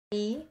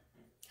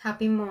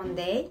Happy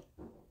Monday.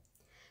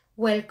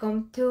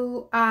 Welcome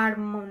to our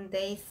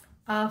Mondays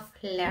of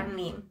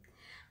Learning.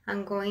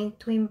 I'm going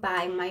to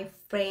invite my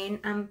friend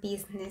and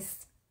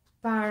business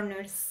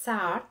partner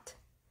Sartre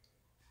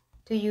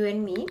to you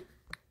and me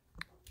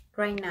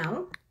right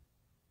now.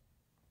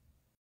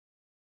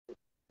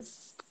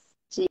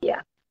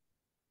 Yeah.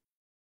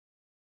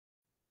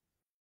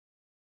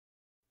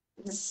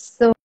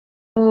 So,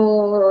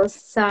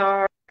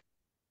 Sartre,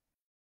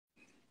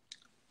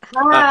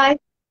 hi.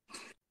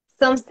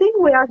 Something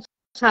we are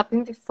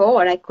happening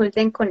before. I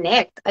couldn't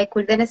connect. I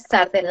couldn't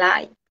start the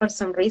live for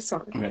some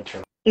reason.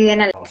 It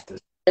didn't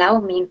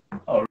allow me.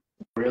 Oh,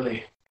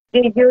 really?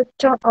 Did you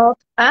turn off?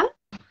 Huh?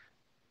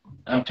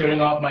 I'm turning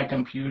off my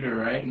computer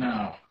right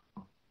now.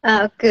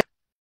 Oh, good.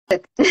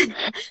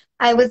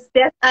 I was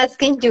just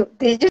asking you,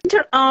 did you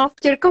turn off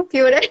your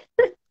computer?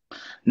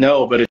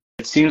 No, but it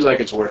seems like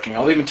it's working.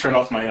 I'll even turn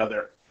off my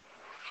other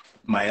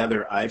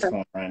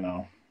iPhone right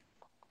now.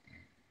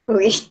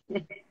 We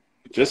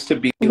Just to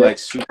be like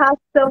super. have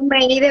so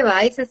many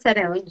devices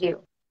around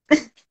you.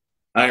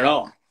 I don't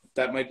know.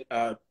 That might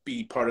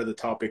be part of the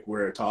topic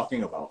we're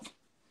talking about.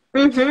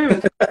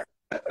 Mm-hmm.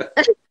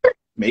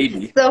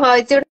 Maybe. So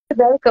how's your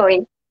day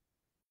going?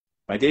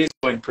 My day is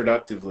going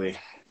productively.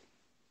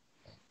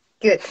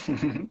 Good.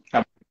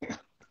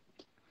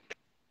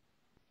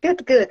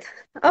 Good.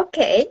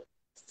 Okay.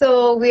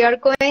 So we are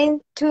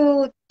going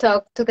to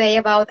talk today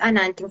about an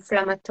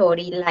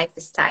anti-inflammatory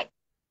lifestyle.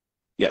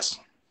 Yes.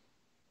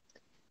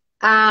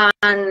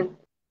 And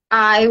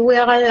I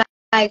will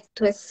like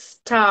to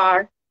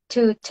start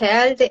to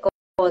tell the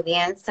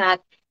audience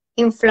that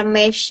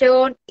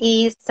inflammation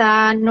is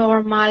a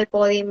normal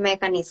body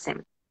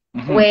mechanism.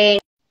 Mm-hmm. When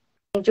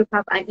you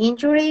have an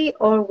injury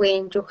or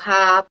when you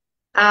have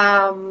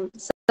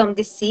some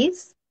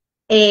disease,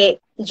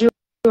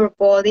 your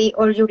body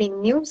or your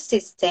immune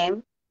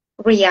system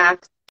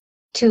react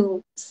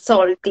to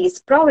solve this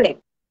problem.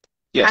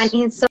 Yes. And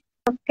in some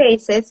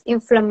cases,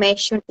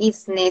 inflammation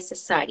is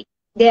necessary.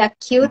 The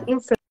acute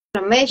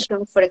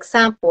inflammation, for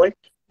example,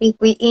 if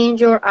we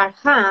injure our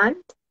hand,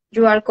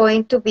 you are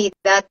going to be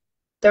that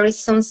there is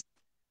some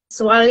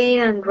swelling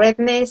and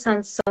redness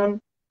and some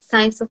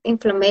signs of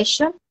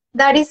inflammation.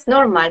 That is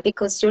normal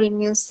because your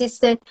immune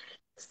system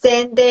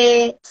send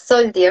the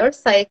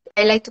soldiers, I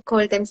like to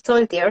call them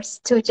soldiers,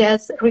 to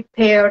just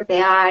repair the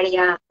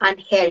area and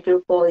help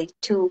your body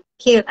to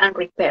heal and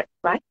repair,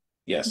 right?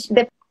 Yes.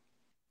 The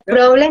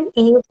problem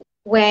is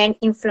when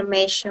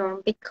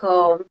inflammation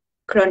becomes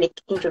chronic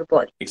in your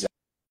body.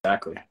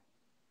 Exactly.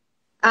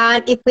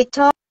 And if we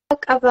talk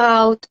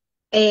about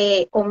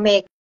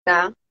omega,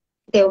 the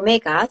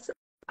omegas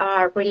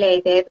are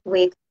related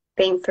with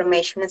the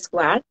inflammation as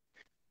well.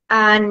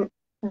 And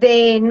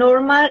the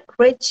normal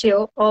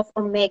ratio of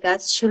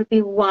omegas should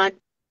be 1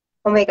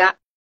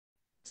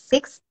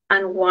 omega-6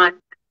 and 1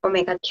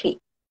 omega-3.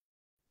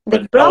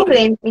 The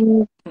problem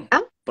in...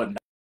 But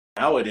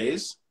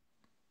nowadays...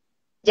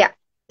 Yeah,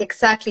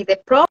 exactly. The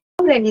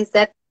problem is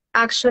that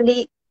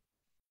actually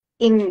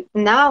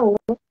now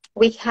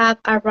we have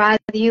a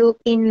ratio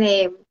in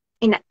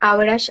an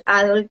average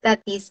adult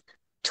that is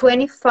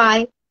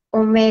 25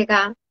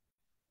 omega-6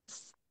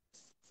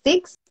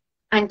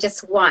 and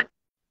just 1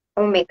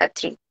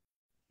 omega-3.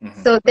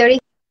 Mm-hmm. So there is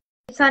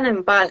an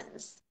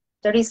imbalance.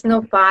 There is no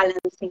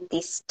balance in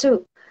these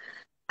two.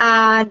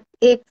 And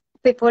if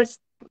people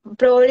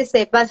probably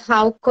say, but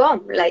how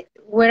come? Like,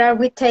 where are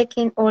we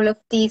taking all of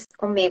these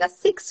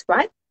omega-6,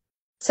 right?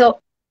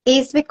 So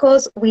it's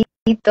because we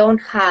don't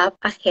have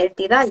a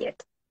healthy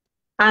diet.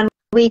 And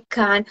we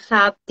can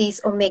have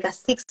these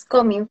omega-6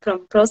 coming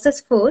from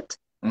processed food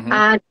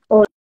and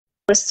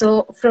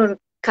also from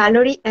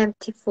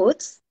calorie-empty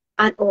foods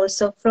and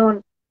also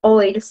from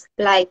oils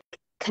like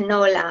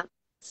canola,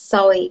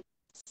 soy,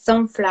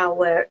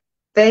 sunflower,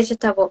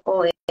 vegetable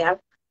oil,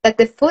 that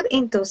the food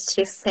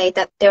industry say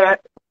that they are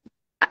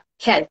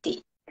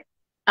healthy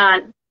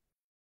and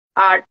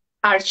our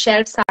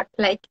shelves are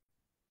like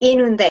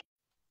inundated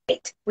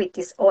with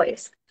these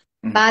oils.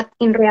 But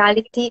in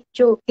reality,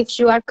 if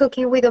you are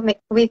cooking with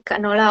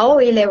canola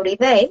oil every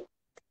day,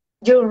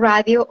 your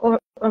radio or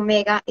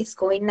omega is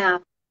going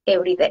up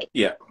every day.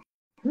 Yeah.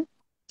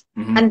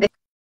 And the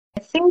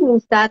thing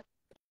is that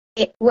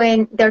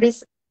when there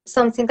is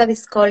something that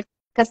is called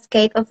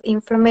cascade of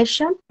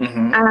inflammation,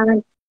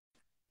 and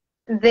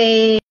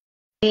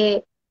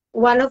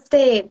one of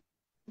the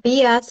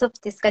vias of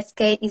this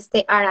cascade is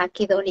the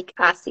arachidonic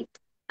acid,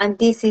 and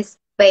this is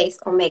base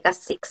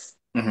omega-6,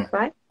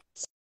 right?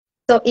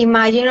 So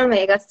imagine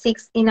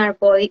omega-6 in our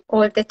body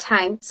all the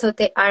time. So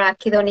the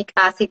arachidonic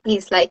acid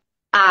is like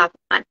up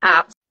and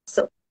up.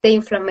 So the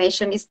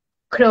inflammation is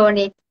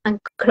chronic and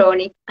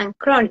chronic and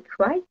chronic,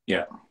 right?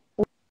 Yeah.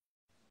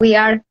 We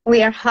are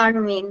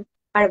harming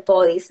our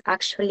bodies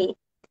actually.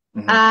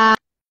 And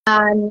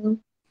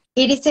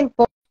it is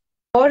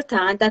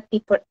important that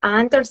people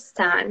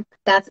understand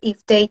that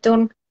if they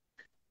don't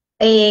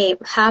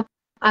have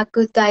a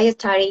good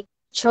dietary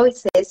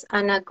choices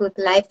and a good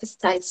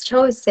lifestyle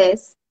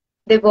choices,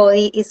 the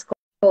body is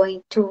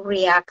going to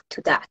react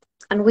to that.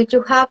 And when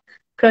you have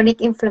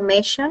chronic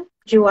inflammation,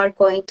 you are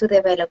going to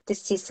develop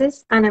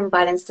diseases and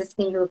imbalances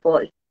in your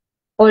body.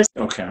 Also,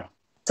 Okay.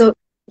 so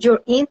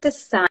your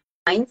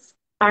intestines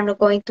are not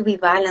going to be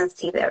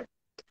balanced either.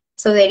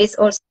 So there is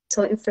also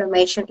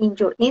inflammation in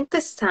your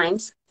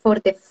intestines for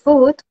the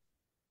food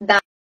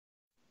that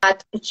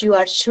you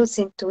are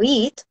choosing to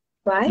eat,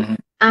 right? Mm-hmm.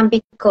 And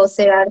because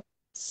there are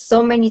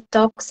so many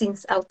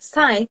toxins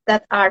outside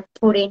that are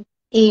putting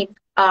in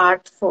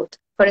our food.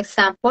 For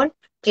example,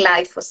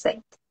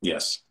 glyphosate.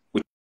 Yes.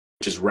 Which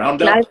is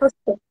Roundup?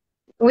 Glyphosate,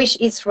 which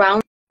is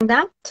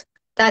Roundup,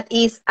 that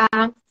is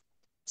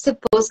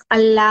supposed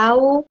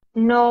allow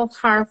no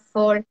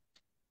harmful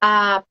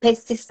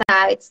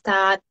pesticides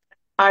that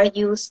are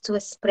used to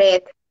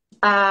spread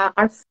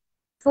our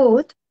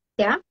food,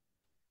 yeah.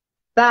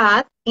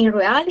 But in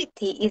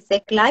reality, is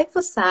the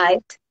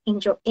glyphosate in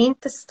your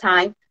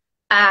intestine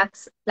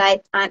acts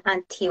like an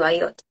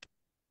antibiotic.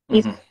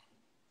 Mm-hmm.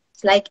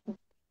 It's like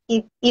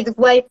it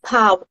wipes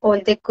out all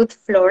the good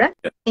flora,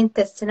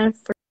 intestinal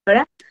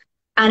flora,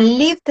 and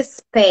leave the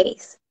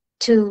space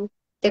to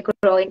the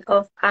growing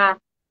of a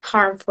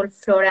harmful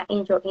flora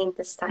in your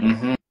intestine.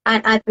 Mm-hmm.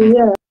 And at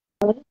the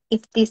end,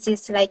 if this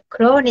is like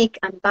chronic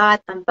and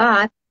bad,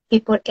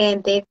 people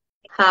end up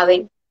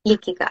having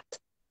leaky gut.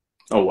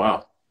 Oh,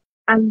 wow.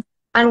 And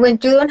when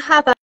you don't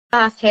have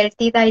a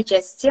healthy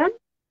digestion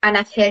and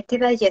a healthy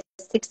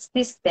digestive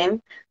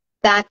system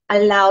that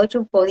allow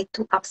your body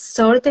to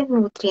absorb the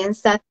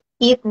nutrients that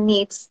it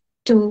needs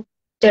to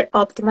their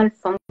optimal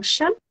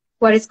function,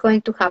 what is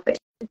going to happen?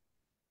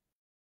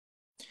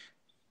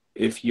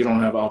 If you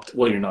don't have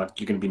you're going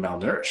to be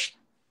malnourished.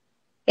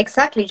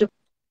 Exactly. You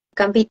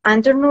can be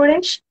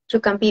undernourished, you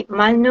can be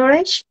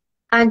malnourished,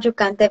 and you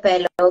can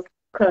develop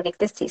chronic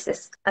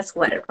diseases as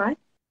well, right?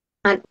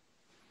 And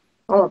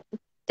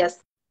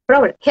just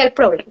health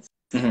problems.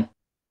 Mm-hmm.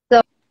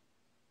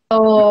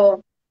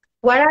 So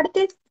what are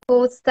the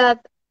foods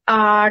that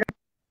are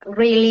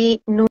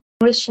really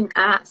nourishing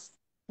us?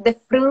 The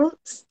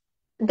fruits,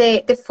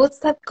 the foods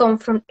that come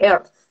from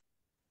earth.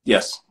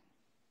 Yes.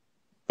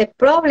 The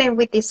problem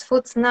with these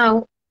foods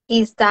now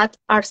is that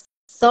our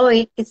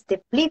soil is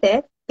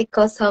depleted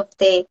because of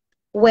the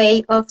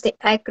way of the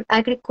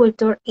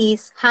agriculture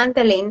is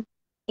handling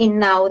in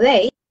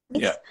nowadays.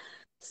 Yeah.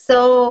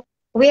 So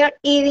we are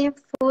eating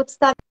foods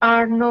that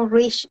are not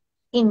rich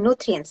in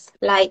nutrients,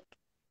 like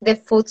the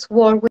foods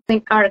were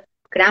when our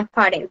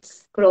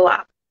grandparents grew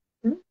up.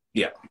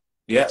 Yeah.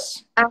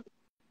 Yes.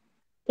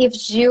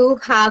 If you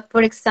have,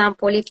 for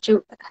example,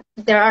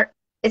 there are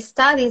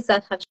studies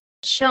that have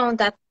shown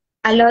that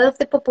a lot of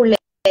the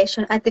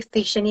population are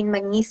deficient in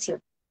magnesium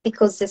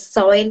because the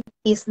soil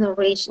is not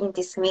rich in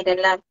this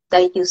mineral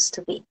that it used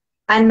to be.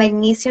 And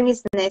magnesium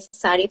is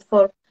necessary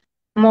for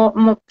more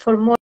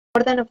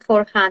than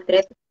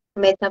 400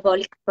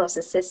 metabolic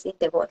processes in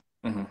the body.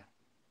 Mm-hmm.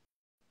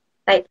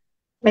 Like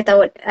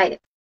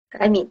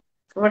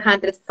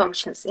 400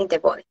 functions in the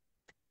body.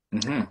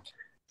 Mm-hmm.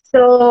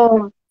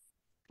 So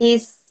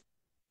it's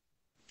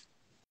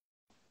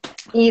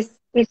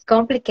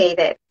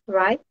complicated,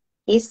 right?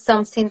 It's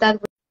something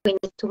that we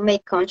need to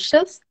make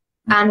conscious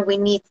and we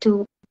need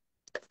to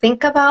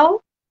think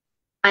about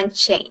and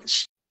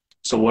change.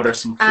 So what are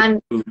some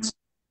foods?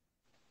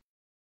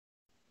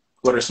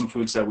 What are some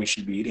foods that we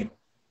should be eating?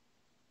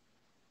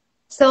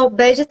 So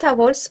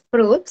vegetables,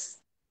 fruits,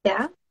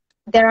 yeah.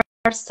 There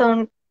are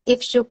some,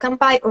 if you can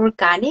buy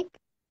organic,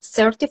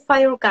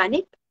 certified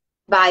organic,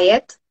 buy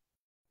it.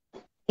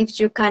 If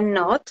you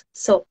cannot,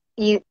 so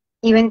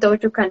even though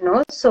you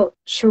cannot, so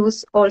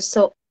choose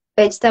also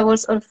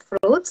vegetables or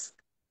fruits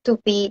to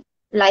be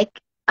like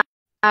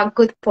a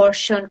good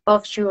portion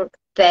of your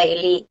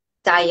daily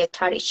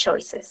dietary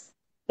choices.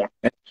 Yeah.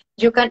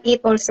 You can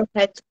eat also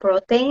healthy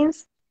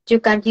proteins. You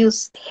can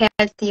use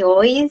healthy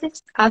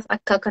oils as a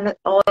coconut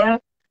oil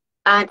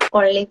and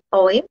olive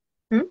oil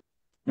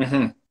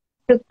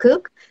to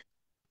cook.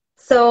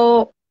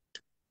 So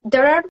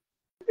there are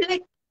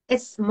like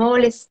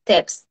small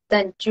steps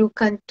that you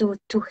can do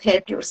to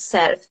help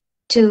yourself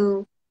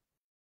to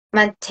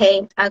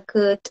maintain a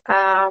good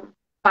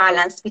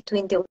balance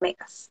between the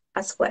omegas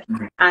as well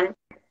and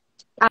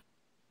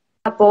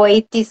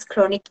avoid this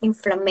chronic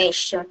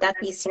inflammation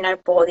that is in our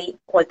body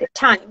all the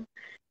time.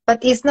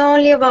 But it's not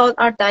only about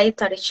our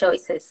dietary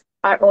choices,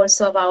 are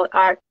also about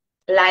our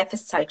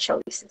lifestyle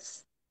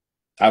choices.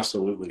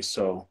 Absolutely.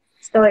 So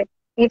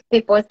if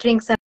people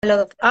drink a lot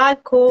of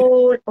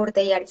alcohol, or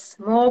they are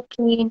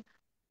smoking,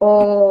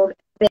 or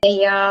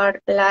they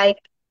are like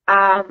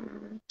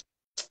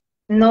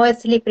not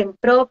sleeping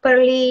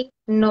properly,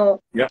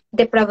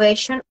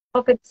 deprivation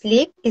of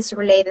sleep is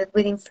related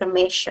with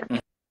inflammation.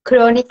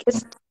 Chronic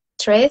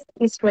stress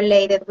is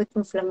related with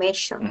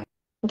inflammation.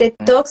 The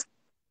toxins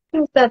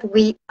that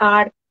we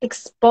are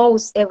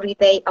exposed every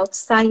day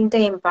outside in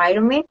the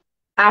environment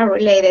are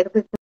related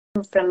with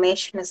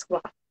inflammation as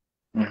well.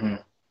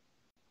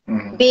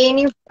 Being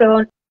in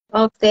front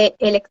of the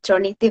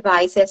electronic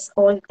devices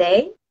all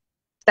day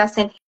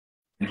doesn't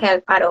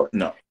help at all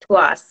to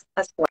us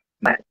as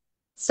well.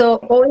 So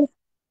always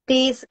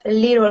these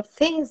little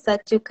things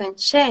that you can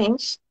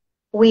change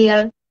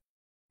will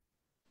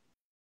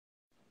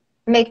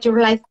make your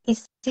life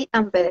easy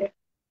and better.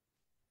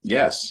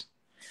 Yes.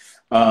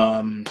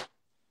 Wow.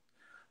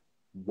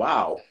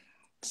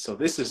 So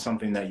this is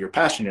something that you're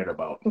passionate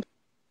about.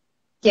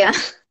 Yeah.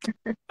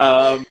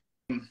 So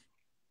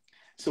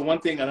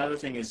another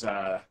thing is,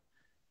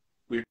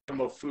 we're talking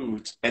about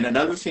foods, and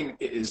another thing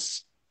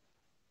is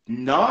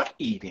not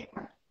eating.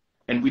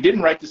 And we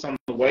didn't write this on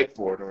the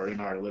whiteboard or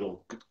in our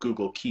little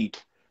Google Keep,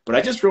 but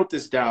I just wrote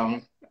this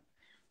down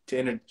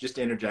to just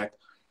interject.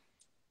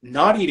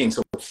 Not eating,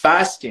 so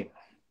fasting,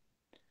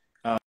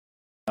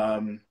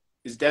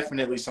 is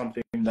definitely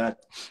something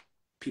that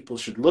people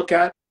should look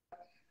at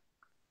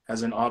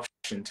as an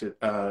option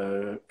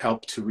to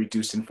help to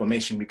reduce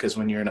inflammation. Because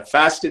when you're in a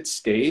fasted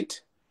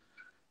state,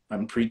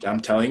 I'm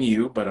telling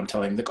you, but I'm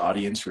telling the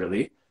audience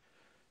really,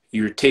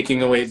 you're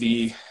taking away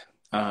the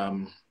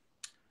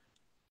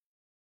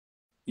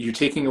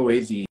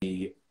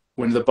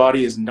when the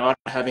body is not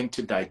having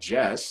to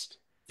digest,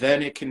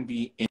 then it can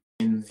be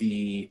in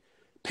the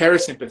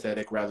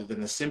parasympathetic rather than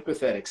the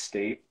sympathetic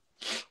state.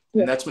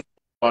 And that's when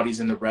the body's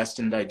in the rest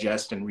and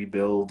digest and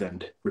rebuild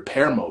and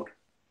repair mode.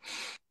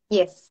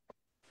 Yes.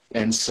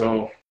 And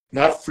so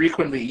not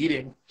frequently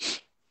eating,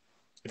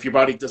 if your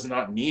body does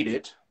not need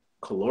it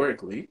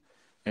calorically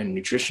and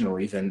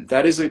nutritionally, then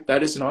that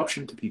is an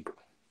option to people.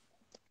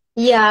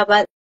 Yeah,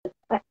 but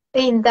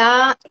in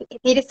that,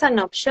 it is an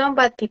option,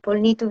 but people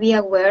need to be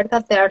aware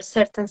that there are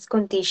certain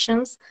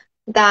conditions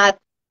that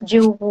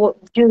you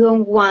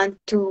don't want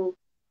to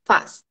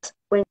fast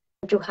when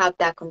you have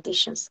that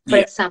conditions. For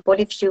example,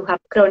 if you have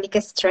chronic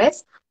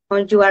stress, or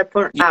you are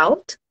burned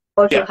out,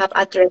 or you have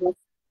adrenal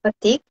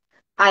fatigue,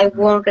 I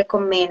won't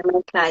recommend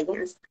my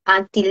clients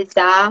until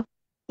that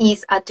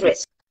is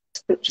addressed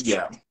first.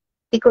 Yeah.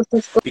 Because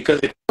it's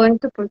going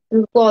to put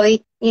your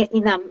body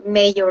in a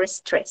major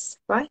stress,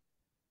 right?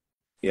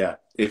 Yeah.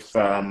 If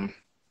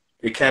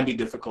it can be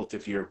difficult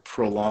if you're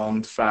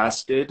prolonged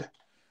fasted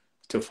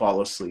to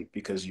fall asleep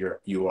because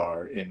you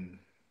are in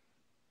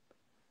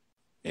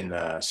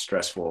a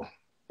stressful.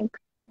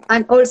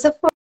 And also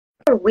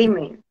for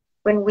women,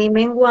 when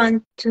women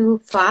want to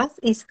fast,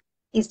 it's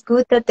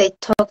good that they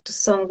talk to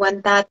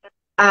someone that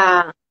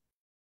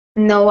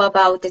know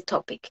about the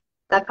topic,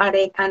 that are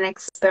an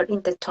expert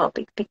in the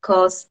topic,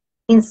 because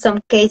in some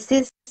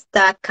cases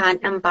that can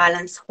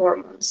imbalance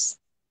hormones.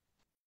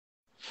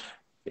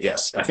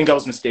 Yes, I think I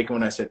was mistaken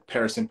when I said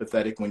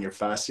parasympathetic when you're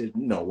fasted.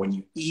 No, when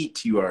you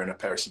eat, you are in a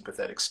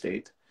parasympathetic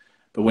state.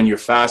 But when you're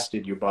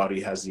fasted, your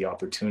body has the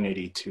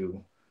opportunity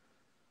to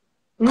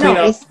clean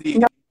up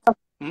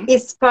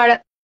it's part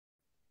of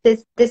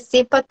the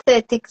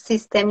sympathetic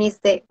system is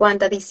the one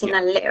that is in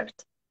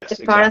alert. Yes,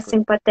 the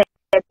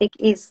parasympathetic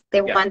is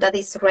the one that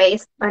is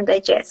rest and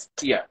digest.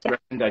 Rest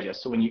and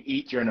digest. So when you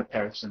eat, you're in a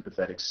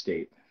parasympathetic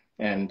state.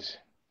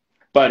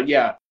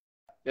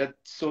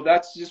 So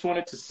that's just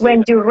wanted to say.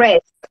 When you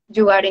rest,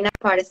 you are in a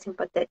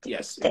parasympathetic state.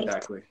 Yes,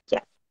 exactly. Yeah.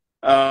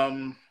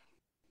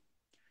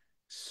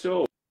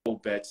 So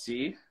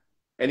Betsy,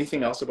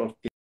 anything else about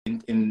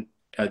in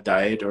a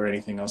diet or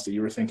anything else that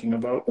you were thinking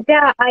about?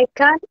 Yeah, I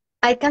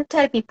can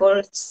tell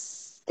people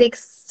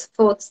 6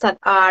 foods that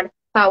are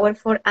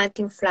powerful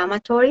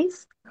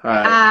anti-inflammatories,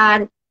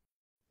 and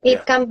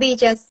it can be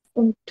just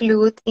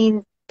included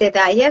in the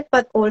diet,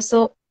 but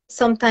also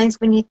sometimes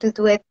we need to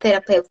do it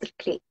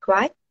therapeutically,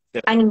 right?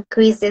 And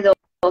increase the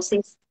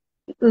doses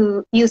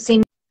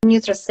using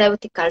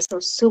nutraceuticals or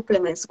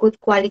supplements, good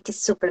quality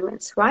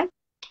supplements, right?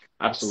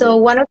 Absolutely. So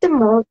one of the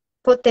most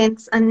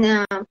potent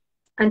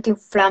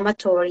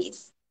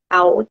anti-inflammatories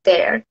out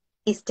there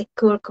is the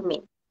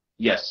curcumin.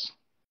 Yes.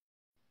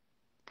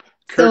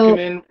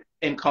 Curcumin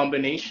in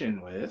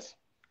combination with,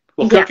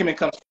 curcumin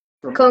comes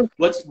from,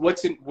 where's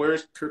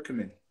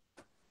curcumin?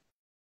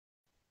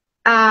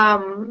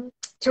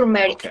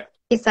 Turmeric. Okay.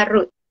 It's a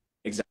root.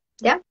 Exactly.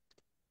 Yeah.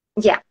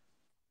 Yeah.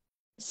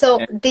 So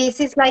this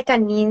is like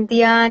an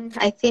Indian,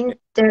 I think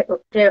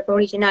they're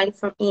originally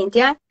from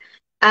India.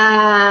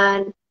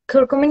 And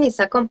curcumin is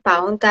a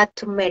compound that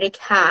turmeric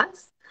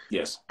has.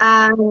 Yes.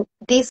 And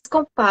this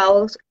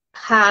compound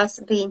has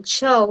been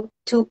shown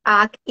to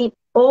act in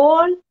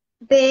all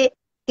the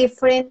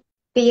different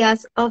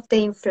areas of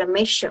the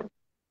inflammation.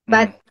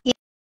 But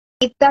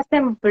it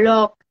doesn't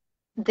block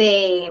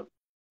the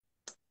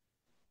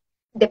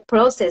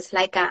process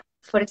like,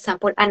 for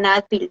example, an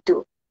Advil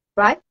do,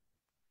 right?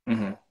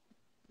 Mm-hmm.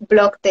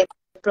 Block the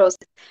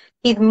process.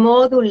 It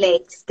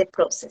modulates the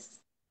process.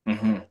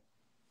 Mm-hmm.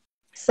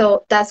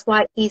 So that's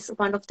why it's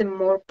one of the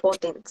more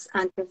potent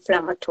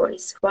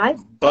anti-inflammatories, right?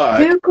 But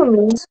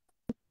curcumin,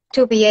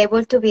 to be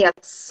able to be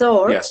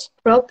absorbed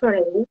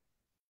properly,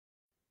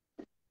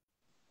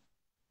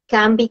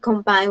 can be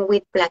combined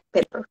with black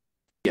pepper.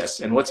 Yes,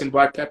 and what's in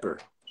black pepper?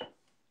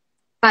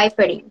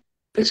 Piperine,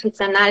 which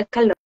is an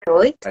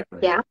alkaloid,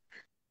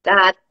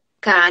 that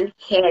can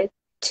help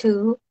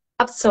to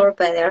absorb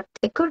better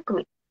the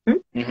curcumin.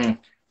 Mm-hmm.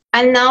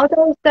 And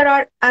nowadays there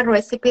are a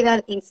recipe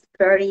that is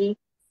very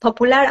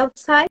popular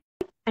outside,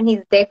 and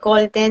it's the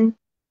golden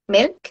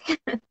milk,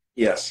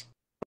 Yes.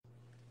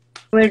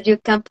 where you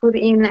can put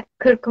in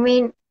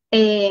curcumin,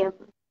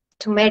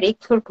 turmeric,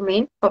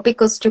 curcumin, or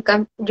because you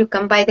can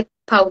buy the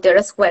powder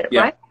as well,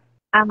 Yeah. right?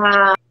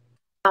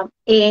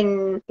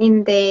 In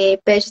the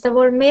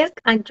vegetable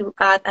milk, and you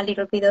add a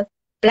little bit of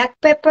black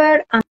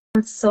pepper, and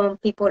some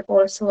people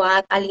also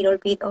add a little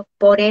bit of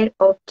butter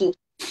or ghee.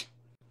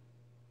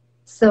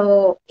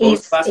 So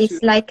it's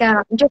like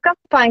you can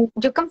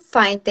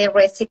find the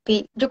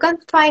recipe. You can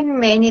find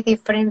many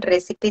different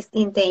recipes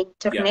in the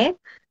internet,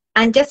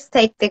 and just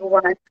take the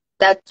one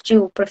that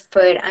you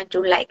prefer and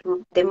you like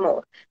the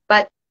more.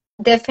 But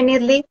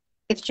definitely,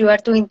 if you are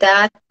doing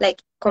that,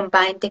 like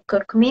combine the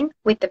curcumin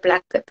with the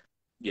black pepper.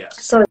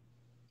 Yes. So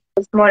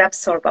it's more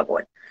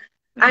absorbable.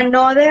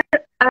 Another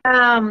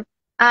and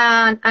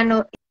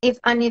if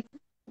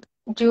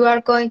you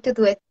are going to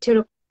do it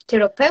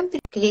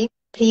therapeutically,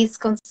 please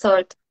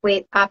consult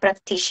with a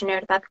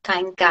practitioner that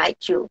can guide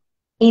you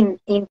in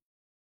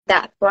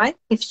that, right?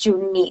 If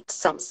you need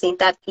something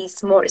that is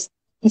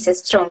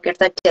stronger,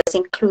 that just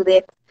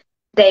included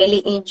daily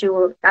in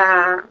your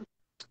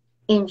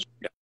in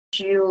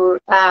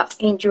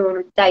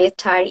your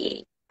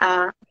dietary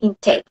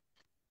intake.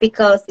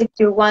 Because if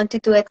you want to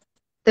do it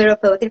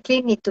therapeutically,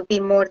 it need to be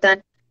more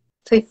than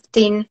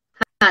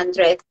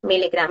 1,500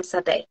 milligrams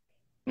a day.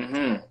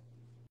 Mm-hmm.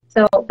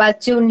 So,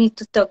 but you need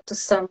to talk to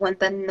someone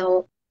that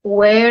know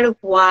where,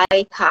 why,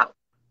 how,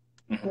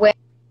 when,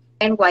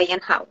 why,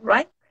 and how,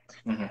 right?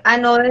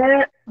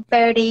 Another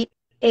very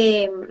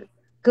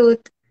good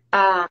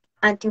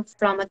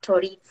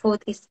anti-inflammatory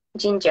food is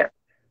ginger.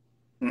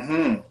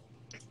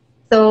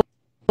 So,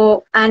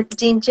 and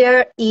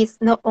ginger is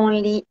not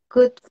only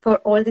good for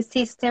all the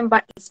system,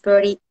 but it's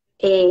very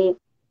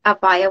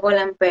viable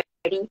and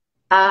very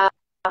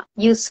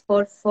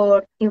useful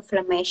for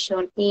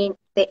inflammation in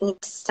the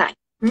intestine.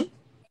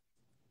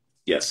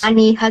 Yes. And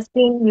it has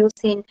been used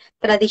in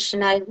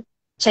traditional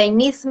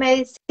Chinese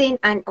medicine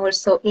and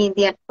also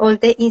Indian, all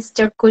the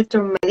Eastern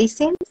culture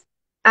medicines.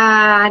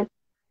 And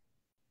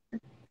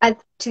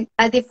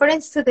a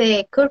difference to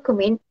the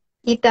curcumin,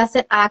 it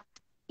doesn't act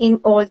in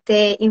all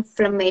the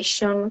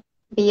inflammation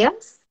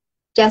vias,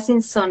 just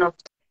in some of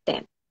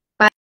them.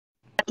 But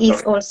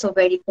it's also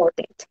very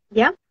potent.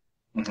 Yeah.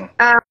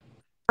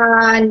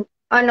 And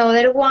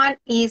another one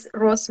is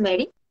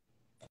rosemary.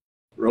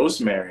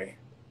 Rosemary.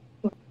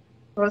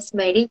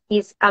 Rosemary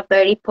is a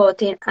very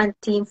potent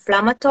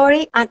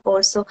anti-inflammatory and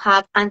also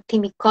have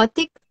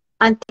antimycotic,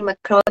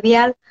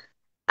 antimicrobial,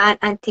 and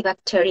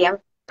antibacterial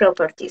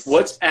properties.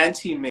 What's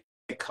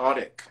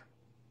antimycotic?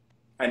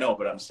 I know,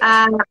 but I'm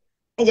saying.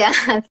 Yeah,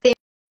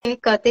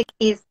 antimycotic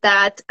is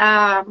that,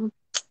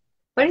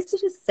 what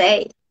did you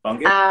say?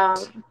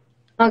 Fungus?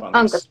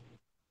 Fungus.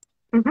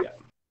 Yeah.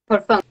 For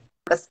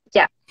fungus,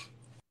 yeah.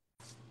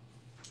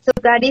 So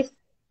that is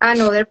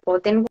another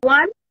potent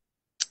one.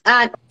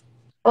 And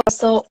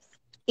also,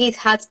 it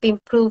has been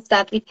proved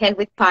that it helps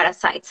with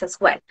parasites as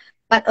well.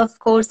 But of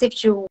course,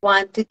 if you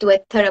want to do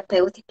it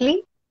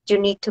therapeutically, you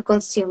need to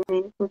consume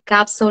in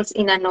capsules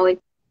in an oil,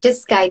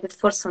 just guided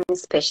for some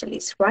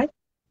specialists, right?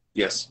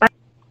 Yes. But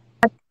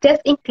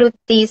just include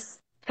this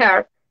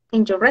herb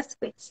in your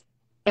recipes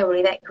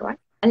every day, right?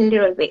 A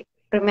little bit.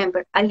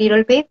 Remember, a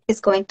little bit is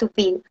going to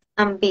build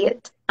and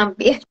build and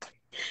build.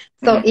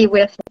 So it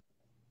will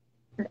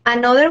help.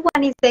 Another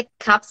one is the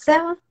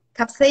capsaicin.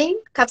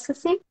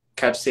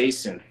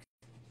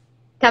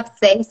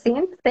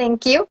 Capsaicin,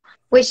 thank you,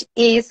 which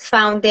is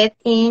founded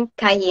in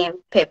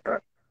cayenne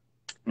pepper.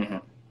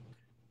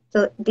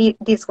 So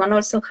this one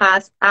also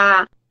has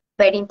a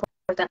very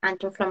important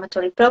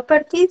anti-inflammatory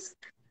properties,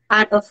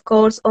 and of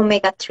course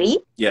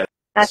omega-3. Yes.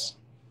 That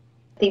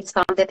is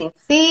founded in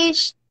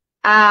fish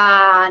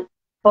and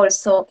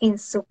also in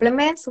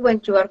supplements.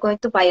 When you are going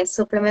to buy a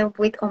supplement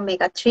with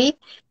omega-3,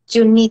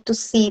 you need to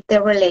see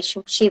the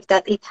relationship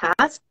that it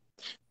has.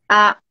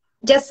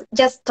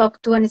 Just talk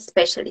to a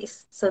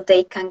specialist so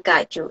they can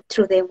guide you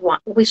through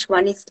which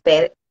one is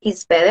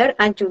better,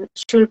 and you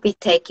should be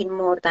taking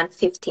more than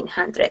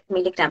 1,500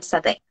 milligrams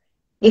a day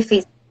if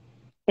it's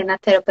in a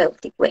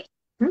therapeutic way.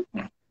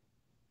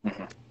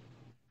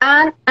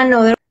 And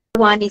another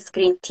one is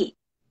green tea.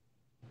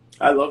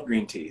 I love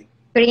green tea.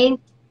 Green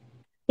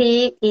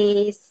tea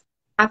is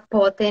a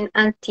potent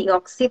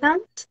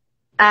antioxidant,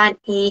 and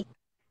it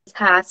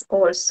has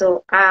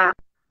also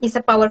is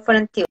a powerful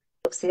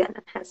antioxidant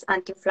and has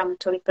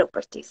anti-inflammatory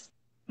properties.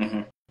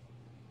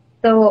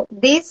 So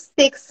these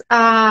 6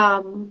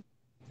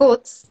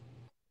 foods,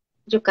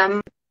 you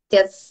can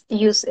just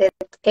use it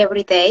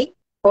every day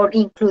or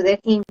include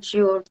it in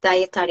your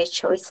dietary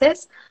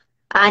choices.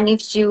 And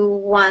if you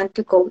want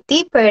to go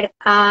deeper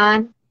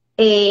and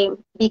be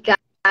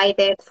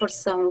guided for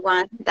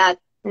someone that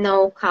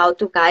know how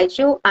to guide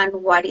you and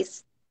what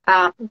is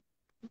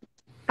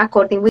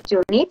according with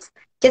your needs,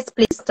 just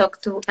please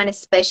talk to a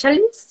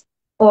specialist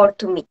or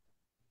to me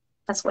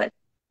as well.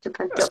 You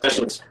can a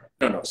specialist.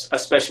 No, a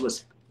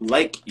specialist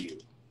like you.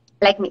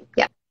 Like me,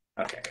 yeah.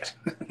 Okay,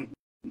 good.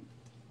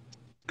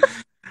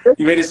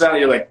 You made it sound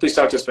you're like, please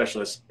talk to a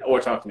specialist or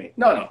talk to me.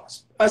 No, no,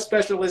 a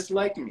specialist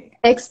like me.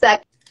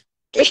 Exactly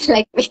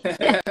like me.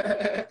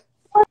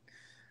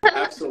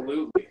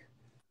 Absolutely.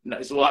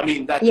 No, so, well, I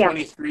mean, that Yeah.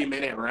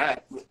 20-minute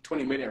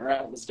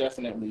rant was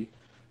definitely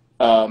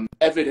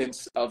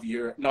evidence of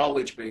your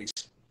knowledge base.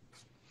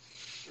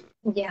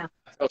 Yeah.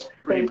 That was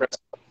pretty impressive.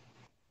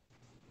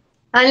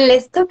 And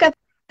let's talk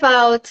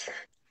about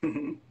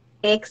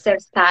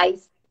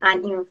exercise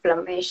and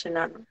inflammation.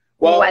 And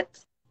Well, what?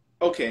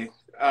 Okay.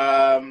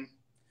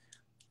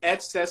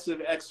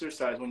 Excessive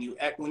exercise, when you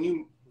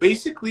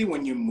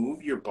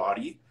move your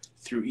body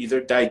through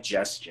either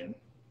digestion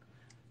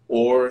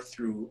or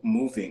through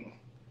moving,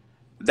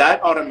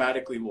 that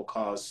automatically will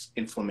cause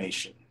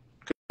inflammation.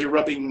 Because you're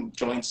rubbing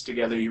joints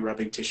together, you're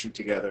rubbing tissue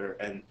together,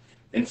 and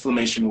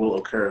inflammation will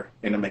occur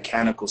in a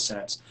mechanical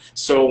sense.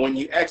 So when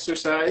you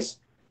exercise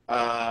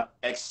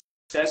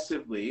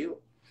excessively,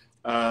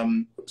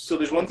 so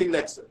there's one thing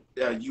that's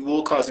you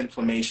will cause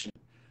inflammation.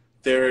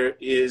 There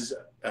is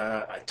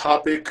a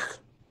topic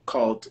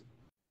called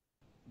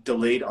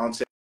delayed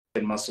onset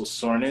muscle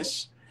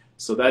soreness.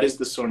 So that is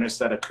the soreness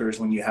that occurs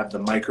when you have the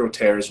micro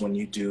tears when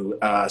you do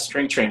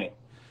strength training.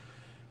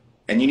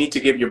 And you need to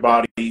give your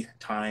body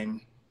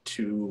time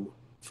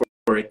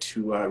for it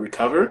to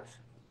recover.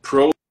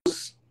 Pros,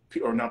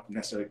 or not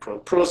necessarily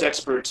pros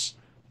experts,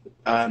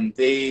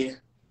 they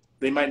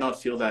might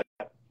not feel that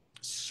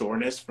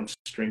soreness from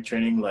strength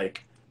training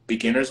like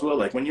beginners will.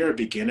 Like when you're a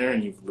beginner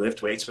and you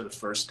lift weights for the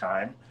first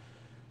time,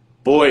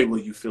 boy, will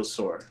you feel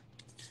sore.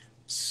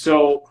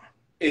 So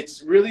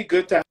it's really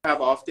good to have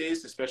off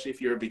days, especially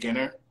if you're a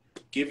beginner.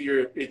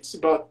 It's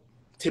about,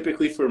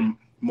 typically for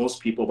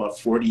most people, about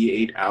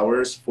 48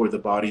 hours for the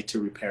body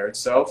to repair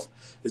itself,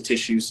 the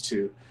tissues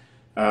to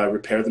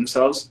repair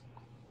themselves,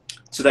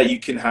 so that you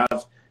can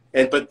have,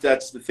 but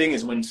that's the thing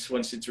is once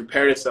it's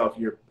repaired itself,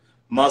 your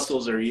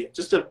muscles are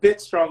just a bit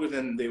stronger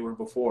than they were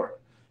before.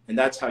 And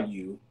that's how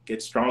you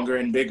get stronger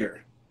and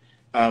bigger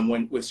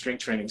with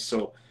strength training.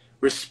 So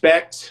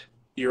respect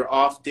your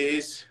off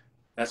days.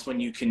 That's when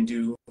you can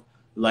do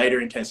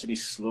lighter intensity,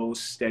 slow,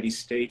 steady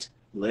state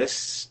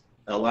lists,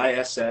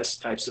 LISS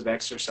types of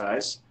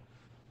exercise,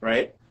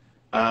 right?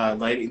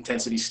 Light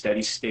intensity,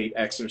 steady state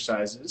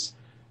exercises,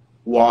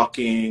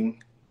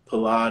 walking,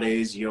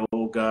 Pilates,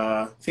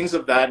 yoga, things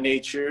of that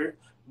nature,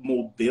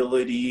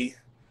 mobility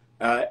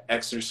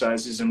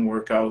exercises and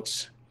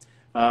workouts.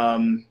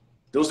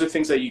 Those are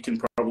things that you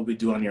can probably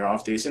do on your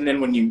off days. And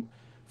then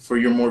for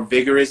your more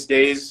vigorous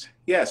days,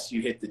 yes,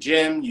 you hit the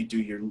gym, you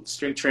do your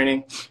strength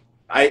training.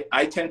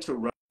 I tend to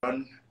run.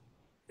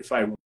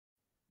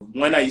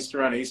 When I used to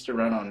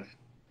run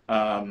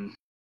on,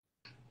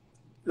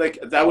 like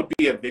that would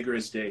be a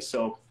vigorous day.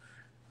 So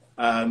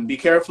be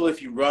careful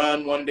if you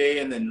run one day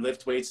and then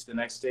lift weights the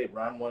next day,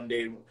 run one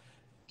day.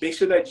 Make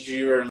sure that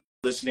you're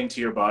listening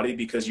to your body,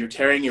 because you're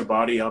tearing your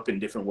body up in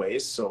different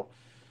ways. So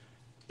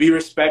be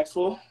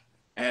respectful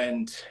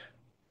and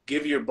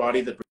give your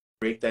body the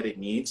break that it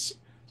needs.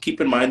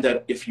 Keep in mind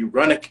that if you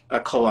run a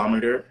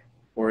kilometer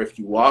or if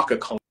you walk a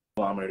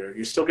kilometer,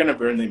 you're still going to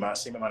burn the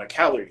same amount of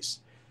calories.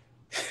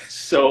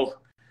 So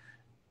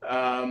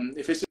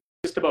if it's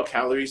just about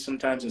calories,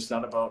 sometimes it's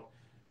not about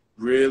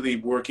really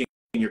working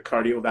your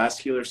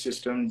cardiovascular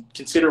system.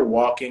 Consider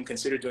walking,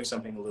 consider doing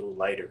something a little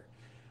lighter,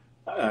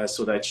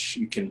 so that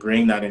you can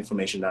bring that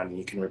inflammation down and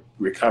you can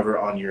recover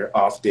on your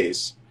off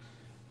days.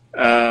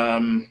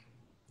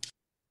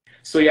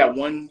 So yeah,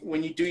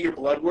 when you do your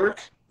blood work,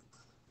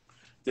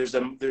 there's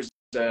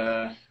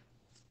a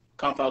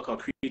compound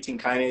called creatine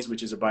kinase,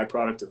 which is a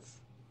byproduct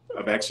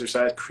of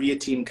exercise.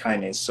 Creatine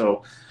kinase.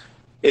 So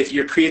if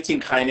your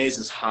creatine kinase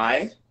is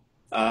high,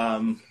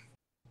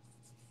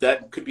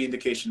 that could be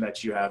indication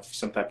that you have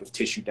some type of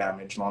tissue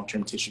damage,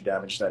 long-term tissue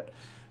damage that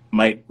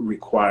might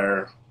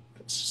require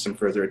some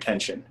further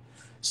attention.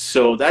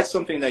 So that's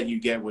something that you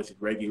get with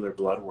regular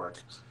blood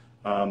work.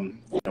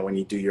 When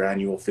you do your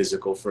annual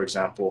physical, for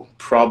example,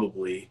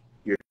 probably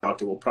your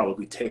doctor will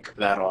probably take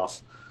that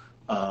off.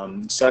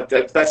 So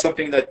that's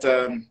something that,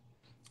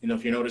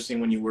 if you're noticing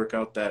when you work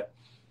out that,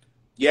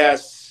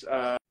 yes,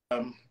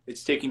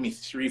 it's taking me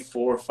 3,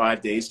 4,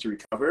 5 days to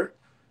recover,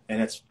 and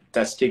that's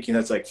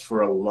like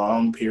for a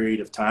long period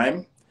of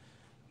time,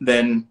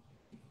 then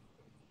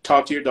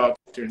talk to your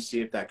doctor and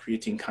see if that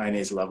creatine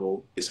kinase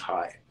level is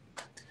high.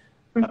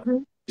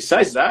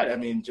 Besides that, I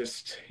mean,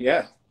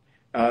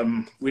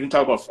 we didn't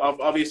talk about,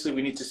 obviously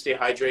we need to stay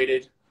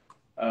hydrated.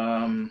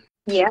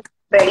 Yeah,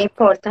 very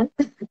important.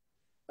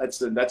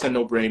 That's a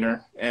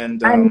no-brainer.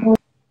 And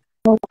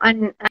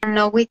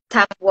no with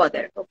tap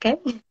water, okay?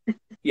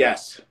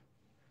 Yes,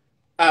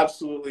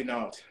 absolutely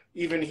not.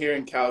 Even here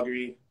in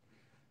Calgary,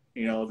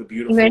 the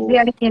beautiful. Even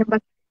here in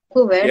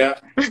Vancouver. Yeah.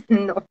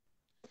 No.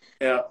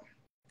 Yeah.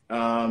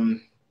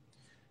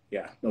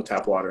 Yeah, no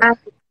tap water.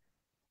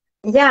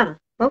 Yeah,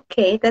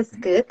 okay, that's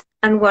good.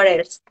 And what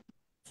else?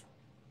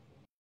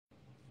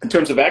 In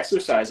terms of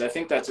exercise, I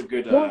think that's a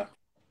good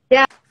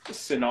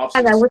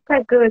synopsis. That was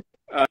a good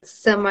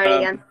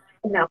summary and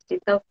synopsis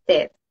of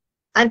that.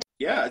 And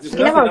yeah, there's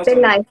talking about the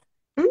life.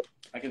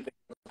 I can think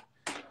of.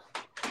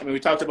 I mean, we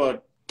talked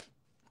about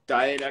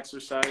diet,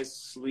 exercise,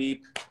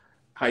 sleep,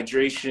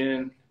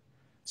 hydration,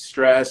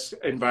 stress,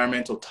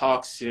 environmental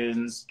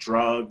toxins,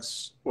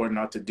 drugs, or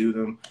not to do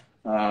them.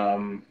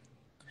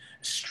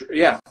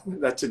 Yeah,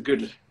 that's a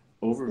good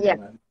overview. Yeah.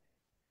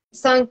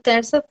 So in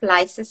terms of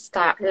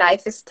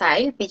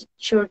lifestyle, be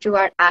sure you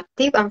are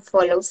active and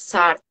follow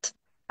Sartre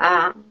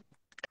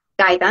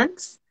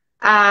guidance.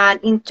 And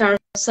in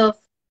terms of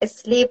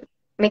sleep,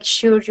 make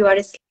sure you are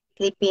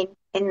sleeping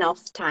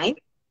enough time.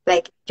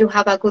 Like you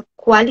have a good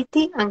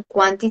quality and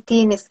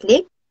quantity in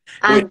sleep.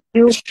 And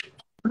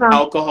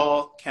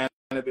alcohol,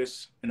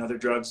 cannabis, and other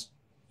drugs,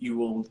 you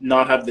will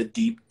not have the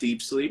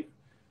deep sleep.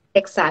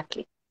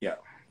 Exactly. Yeah,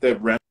 the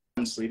REM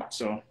sleep.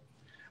 So,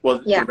 well,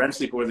 the REM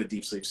sleep or the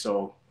deep sleep.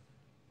 So,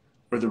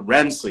 or the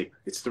REM sleep.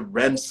 It's the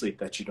REM sleep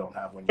that you don't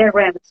have when you. The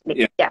REM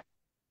sleep. Yeah.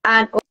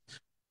 And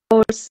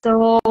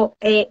also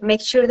make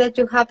sure that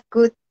you have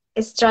good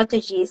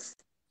strategies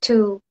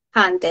to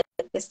handle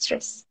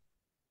stress.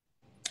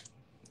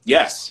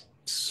 Yes.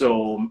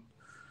 So,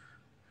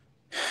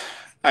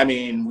 I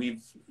mean,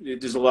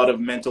 there's a lot of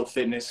mental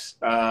fitness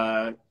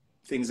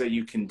things that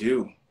you can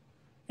do,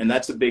 and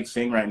that's a big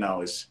thing right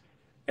now.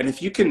 And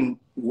if you can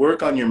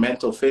work on your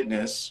mental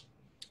fitness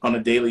on a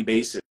daily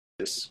basis,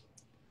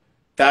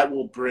 that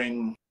will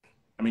bring,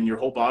 I mean, your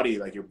whole body,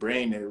 like your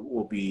brain, it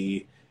will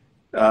be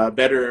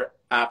better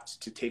apt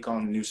to take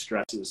on new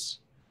stresses.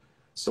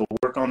 So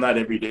work on that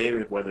every day,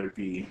 whether it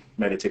be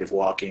meditative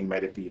walking,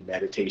 whether it be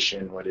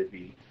meditation, whether it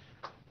be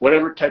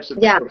whatever types of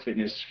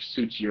fitness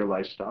suits your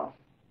lifestyle.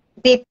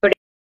 Deep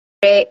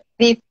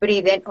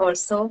breathing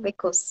also,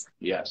 because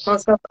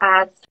most of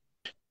us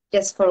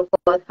just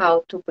forgot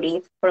how to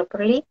breathe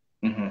properly.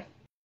 Mm-hmm.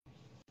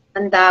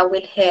 And that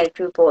will help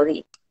your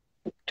body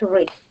to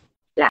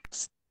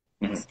relax.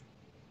 Mm-hmm.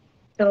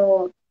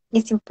 So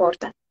it's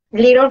important.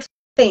 Little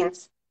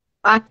things,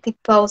 active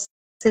pauses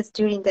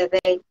during the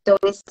day.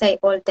 Don't stay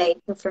all day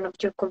in front of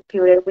your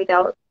computer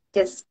without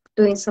just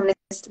doing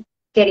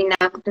getting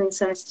up, doing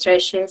some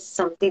stretches,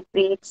 some deep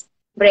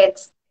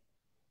breaths.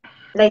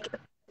 Like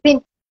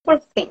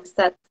simple things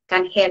that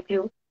can help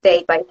you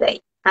day by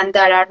day. And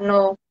there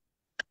are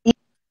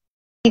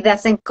it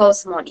doesn't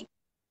cost money.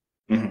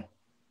 Mm-hmm.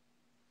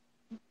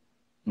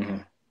 Mm-hmm.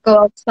 Go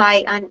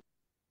outside and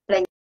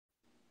like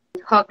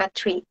hug a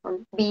tree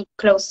and be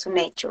close to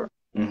nature.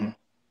 Mm-hmm.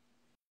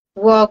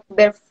 Walk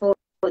barefoot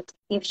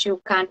if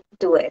you can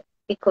do it,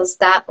 because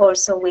that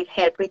also will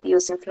help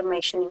reduce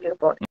inflammation in your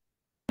body.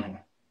 Mm-hmm.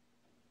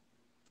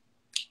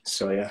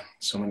 So yeah,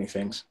 so many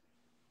things.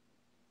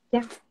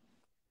 Yeah.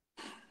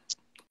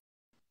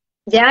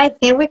 Yeah, I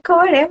think we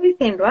covered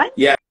everything, right?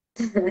 Yeah.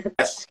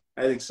 Yes,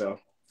 I think so.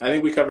 I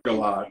think we covered a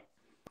lot.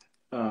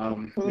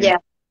 Yeah.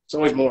 It's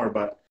always more,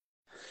 but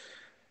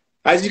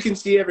as you can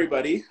see,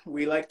 everybody,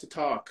 we like to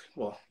talk.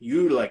 Well,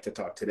 you like to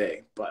talk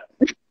today, but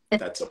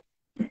that's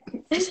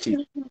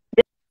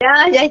Yeah,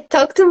 I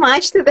talked too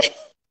much today.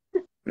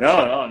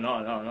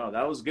 No.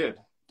 That was good.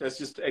 That's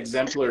just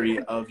exemplary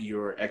of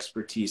your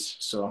expertise.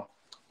 So,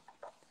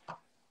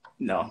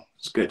 no,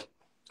 it's good.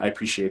 I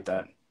appreciate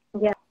that.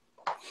 Yeah.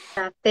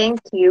 Thank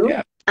you.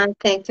 Yeah. And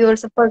thank you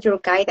also for your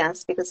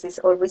guidance, because it's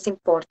always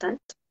important.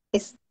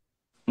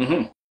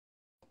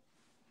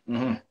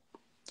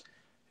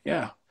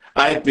 Yeah.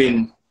 I've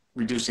been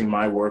reducing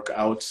my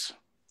workouts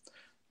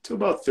to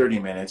about 30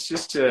 minutes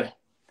just to,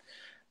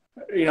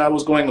 I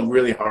was going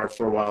really hard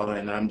for a while,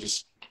 and I'm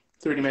just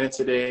 30 minutes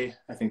a day.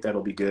 I think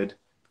that'll be good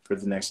for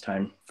the next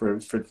time, for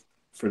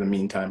the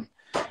meantime.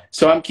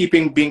 So I'm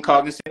being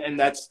cognizant, and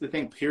that's the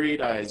thing,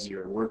 periodize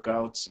your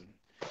workouts.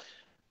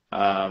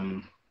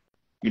 And,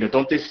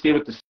 don't they stay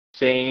with the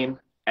same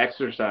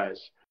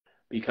exercise,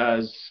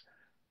 because,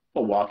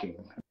 walking,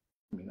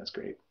 I mean, that's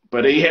great.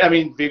 But I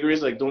mean,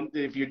 vigorous, like,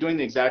 if you're doing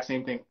the exact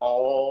same thing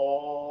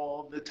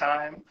all the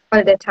time,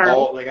 I'm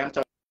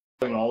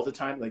talking all the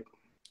time, like,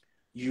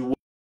 you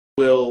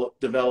will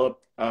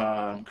develop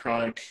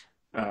chronic,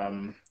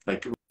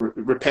 like,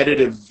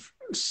 repetitive,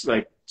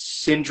 like,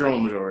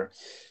 syndromes or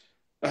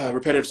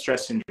repetitive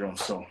stress syndrome,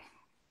 so,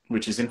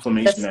 which is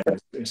inflammation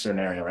in a certain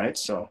area, right?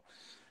 So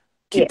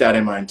keep that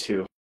in mind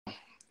too.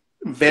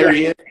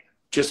 Vary it,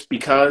 just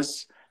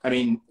because, I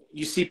mean,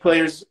 you see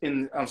players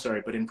in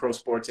pro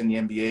sports, in the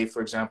NBA,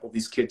 for example,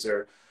 these kids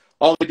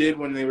all they did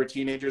when they were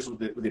teenagers was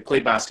they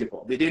played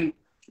basketball. They didn't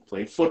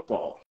play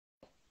football,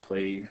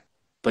 play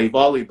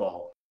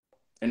volleyball.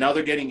 And now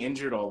they're getting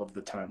injured all of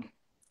the time,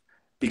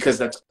 because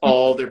that's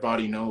all their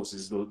body knows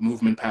is the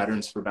movement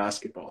patterns for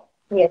basketball.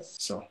 Yes.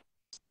 So.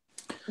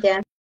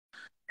 Yeah,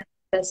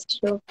 that's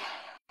true.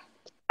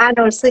 And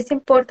also it's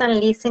important to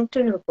listen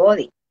to your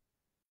body.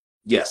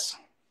 Yes.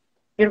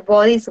 Your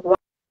body is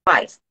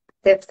wise.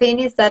 The thing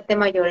is that the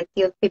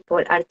majority of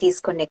people are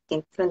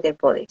disconnecting from their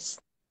bodies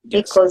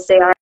because they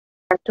are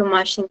too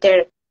much in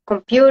their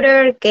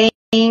computer, game,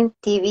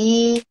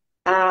 TV,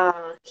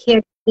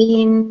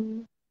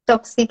 hearing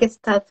toxic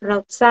stuff from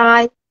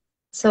outside.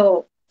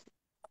 So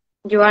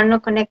you are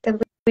not connected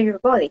with your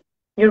body.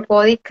 Your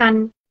body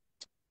can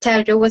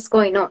tell you what's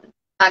going on,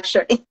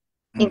 actually,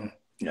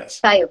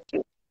 inside of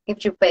you.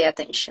 if you pay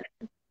attention.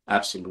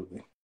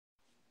 Absolutely.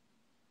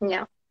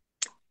 Yeah.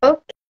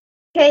 Okay.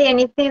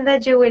 Anything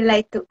that you would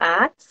like to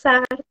add,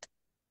 Sartre?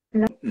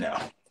 No,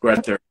 we're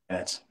at 30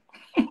 minutes.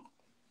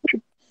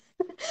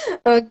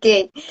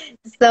 Okay.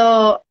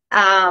 So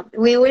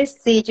we will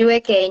see you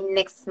again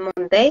next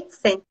Monday,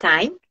 same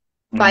time,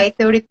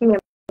 5:30 p.m.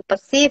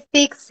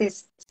 Pacific,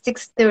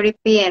 6:30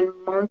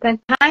 p.m. Mountain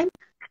Time,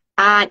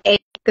 and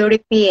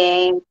 8:30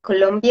 p.m.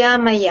 Colombia,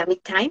 Miami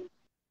time.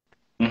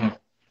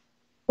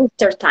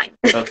 Eastern time.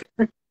 Okay.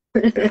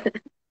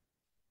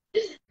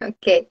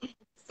 Okay.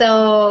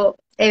 So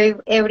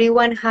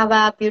everyone have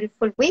a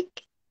beautiful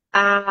week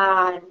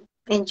and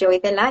enjoy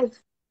the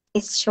life.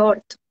 It's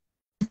short.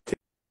 Take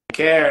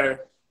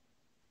care.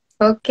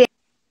 Okay.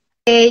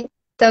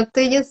 Talk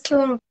to you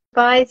soon.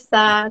 Bye,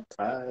 Sat.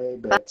 Bye,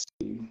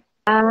 Betsy.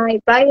 Bye.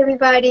 Bye,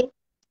 everybody.